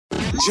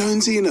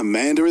Jonesy and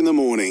Amanda in the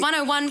morning.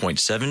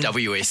 101.7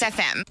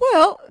 WSFM.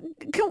 Well,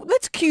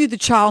 let's cue the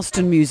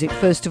Charleston music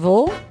first of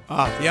all.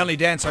 The only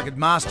dance I could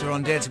master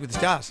on Dancing with the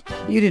Stars.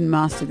 You didn't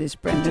master this,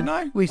 Brendan. Didn't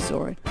I? We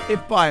saw it.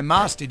 If by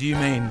master do you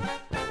mean...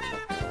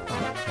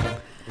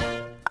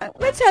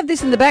 Let's have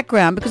this in the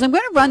background because I'm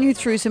going to run you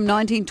through some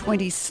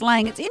 1920s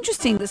slang. It's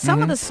interesting that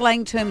some of the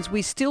slang terms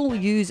we still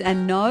use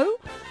and know.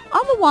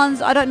 Other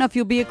ones, I don't know if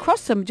you'll be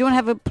across them. Do you want to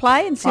have a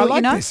play and see I what like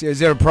you know? this. Is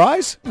there a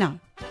prize? No.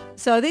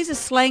 So these are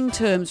slang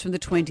terms from the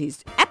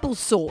 20s.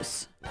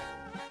 Applesauce.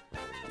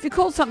 If you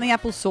call something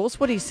applesauce,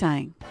 what are you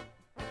saying?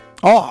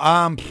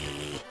 I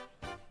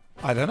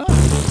don't know.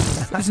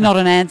 It's not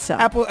an answer.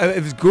 Apple,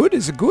 if it's good,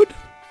 is it good?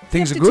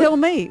 Things You are have to good? tell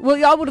me.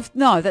 Well, I would have...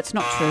 No, that's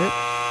not true.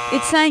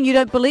 It's saying you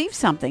don't believe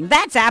something.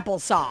 That's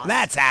applesauce.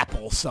 That's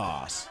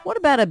applesauce. What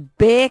about a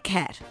bear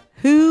cat?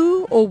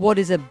 Who or what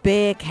is a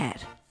bear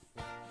cat?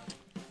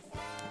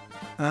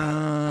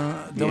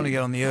 Don't want to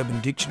get on the Urban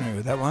Dictionary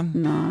with that one.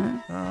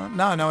 No.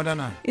 No, I don't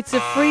know. It's a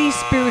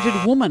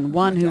free-spirited woman,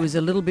 one who is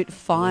a little bit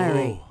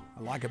fiery. Oh,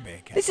 I like a bear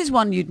cat. This is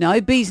one you'd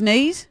know. Bee's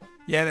knees.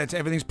 Yeah, that's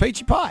everything's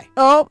peachy pie.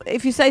 Oh,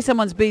 if you say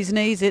someone's bee's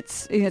knees,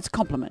 it's a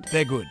compliment.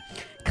 They're good.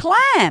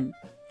 Clam.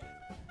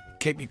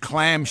 Keep your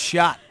clam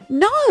shut.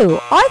 No,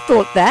 I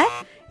thought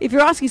that. If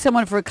you're asking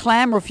someone for a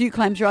clam or a few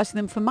clams, you're asking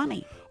them for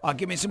money. Oh,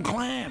 give me some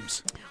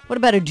clams. What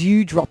about a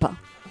dewdropper?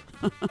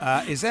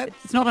 Is that...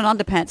 It's not an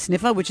underpants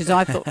sniffer, which as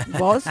I thought it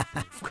was.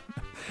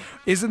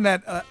 Isn't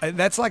that...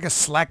 that's like a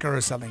slacker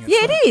or something.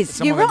 Yeah, it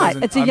is. You're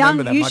right. It's a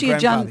young,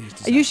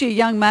 usually a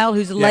young male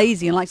who's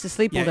lazy and likes to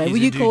sleep all day. Were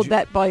you called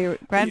that by your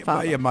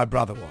grandfather? Yeah, my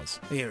brother was.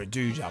 Yeah, a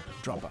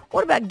dewdropper.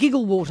 What about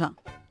giggle water?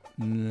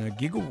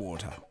 Giggle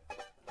water.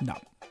 No.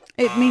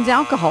 It means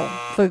alcohol,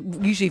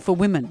 usually for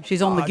women.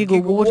 She's on the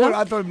giggle water.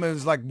 I thought it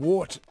was like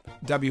wart,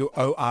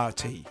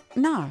 W-O-R-T.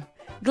 No.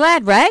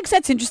 Glad rags,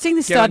 that's interesting.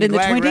 This started in the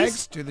 20s.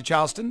 Rags to the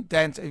Charleston,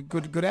 dance,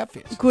 good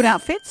outfits. Good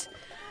outfits.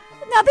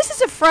 Now, this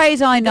is a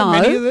phrase I know.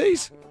 Many of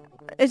these?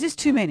 Is this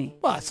too many?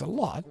 Well, it's a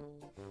lot.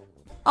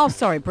 Oh,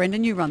 sorry,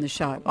 Brendan, you run the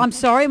show. I'm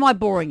sorry, am I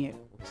boring you?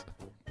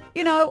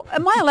 You know,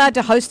 am I allowed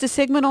to host a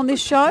segment on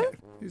this show?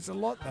 It's a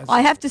lot.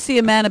 I have to see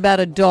a man about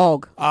a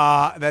dog.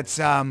 That's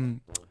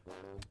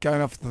going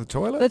off to the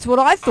toilet? That's what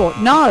I thought.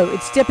 No,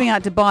 it's stepping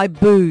out to buy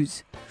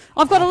booze.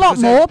 I've got a lot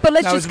more, but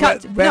let's just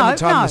cut. No.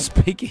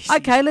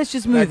 Okay, let's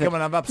just move it.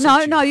 I've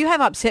upset No, you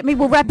have upset me.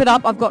 We'll wrap it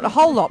up. I've got a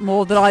whole lot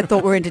more that I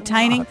thought were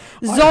entertaining.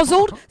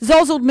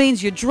 Zozzled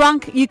means you're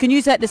drunk. You can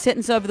use that in a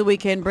sentence over the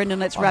weekend, Brendan.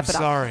 Let's wrap it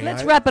up. Sorry.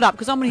 Let's wrap it up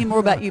because I'm going to hear more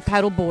about you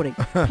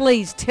paddleboarding.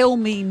 Please tell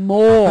me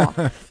more.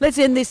 Let's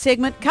end this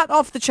segment. Cut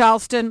off the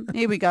Charleston.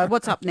 Here we go.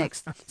 What's up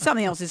next?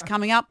 Something else is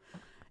coming up.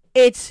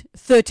 It's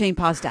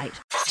 8:13.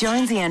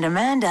 Jonesy and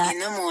Amanda in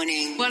the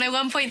morning.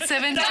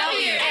 101.7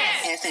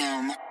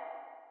 WSFM.